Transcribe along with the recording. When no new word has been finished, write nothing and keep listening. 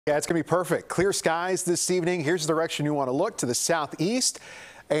Yeah, it's going to be perfect. Clear skies this evening. Here's the direction you want to look, to the southeast.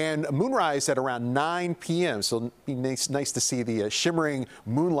 And moonrise at around 9 p.m. So it'll be nice to see the shimmering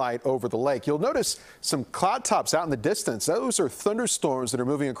moonlight over the lake. You'll notice some cloud tops out in the distance. Those are thunderstorms that are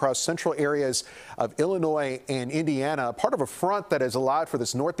moving across central areas of Illinois and Indiana, part of a front that has allowed for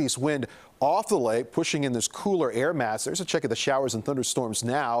this northeast wind off the lake, pushing in this cooler air mass. There's a check of the showers and thunderstorms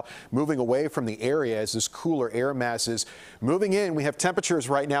now, moving away from the area as this cooler air mass is moving in. We have temperatures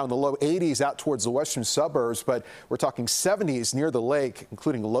right now in the low 80s out towards the western suburbs, but we're talking 70s near the lake,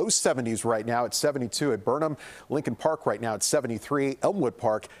 including low 70s right now at 72 at Burnham, Lincoln Park right now at 73, Elmwood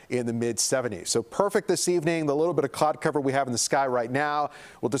Park in the mid 70s. So perfect this evening. The little bit of cloud cover we have in the sky right now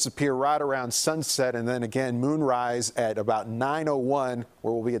will disappear right around sunset, and then again moonrise at about 9:01,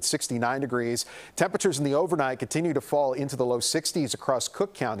 where we'll be at 69 degrees. Temperatures in the overnight continue to fall into the low 60s across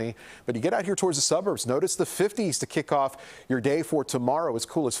Cook County, but you get out here towards the suburbs, notice the 50s to kick off your day for tomorrow. As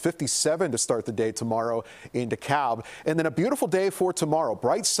cool as 57 to start the day tomorrow in DeKalb, and then a beautiful day for tomorrow.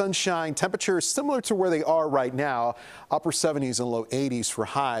 Bright sunshine, temperatures similar to where they are right now, upper 70s and low 80s for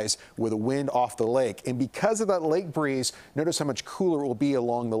highs with a wind off the lake. And because of that lake breeze, notice how much cooler it will be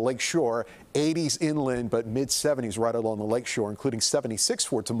along the lake shore. 80s inland, but mid 70s right along the lake shore, including 76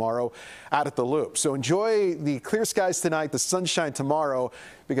 for tomorrow out at the Loop. So enjoy the clear skies tonight, the sunshine tomorrow,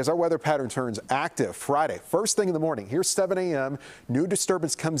 because our weather pattern turns active Friday. First thing in the morning, here's 7 a.m. New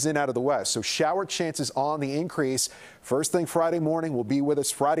disturbance comes in out of the west, so shower chances on the increase. First thing Friday morning will be with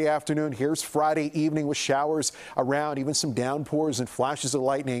us Friday afternoon. Here's Friday evening with showers around, even some downpours and flashes of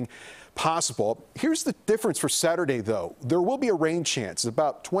lightning possible. Here's the difference for Saturday, though. There will be a rain chance,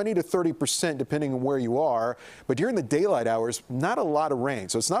 about 20 to 30% depending on where you are, but during the daylight hours, not a lot of rain.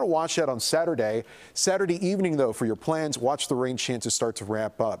 So it's not a washout on Saturday. Saturday evening, though, for your plans, watch the rain chances start to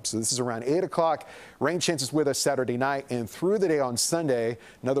ramp up. So this is around 8 o'clock. Rain chances with us Saturday night, and through the day on Sunday,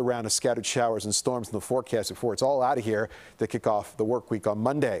 another round of scattered showers and storms in the forecast before it's all out of here to kick off the work week on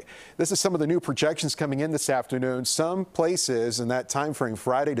Monday. This is some of the new projections coming in this afternoon. Some places in that time frame,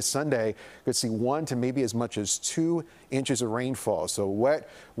 Friday to Sunday, could see 1 to maybe as much as 2 inches of rainfall. So wet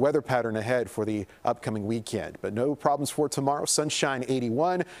weather pattern ahead for the upcoming weekend, but no problems for tomorrow. Sunshine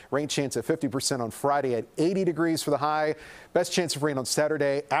 81, rain chance at 50% on Friday at 80 degrees for the high. Best chance of rain on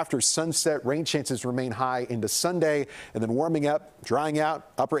Saturday after sunset. Rain chances remain high into Sunday, and then warming up, drying out,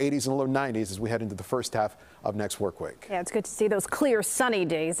 upper 80s and low 90s as we head into the first half of next work week. Yeah, it's good to see those clear sunny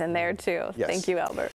days in there too. Yes. Thank you, Albert.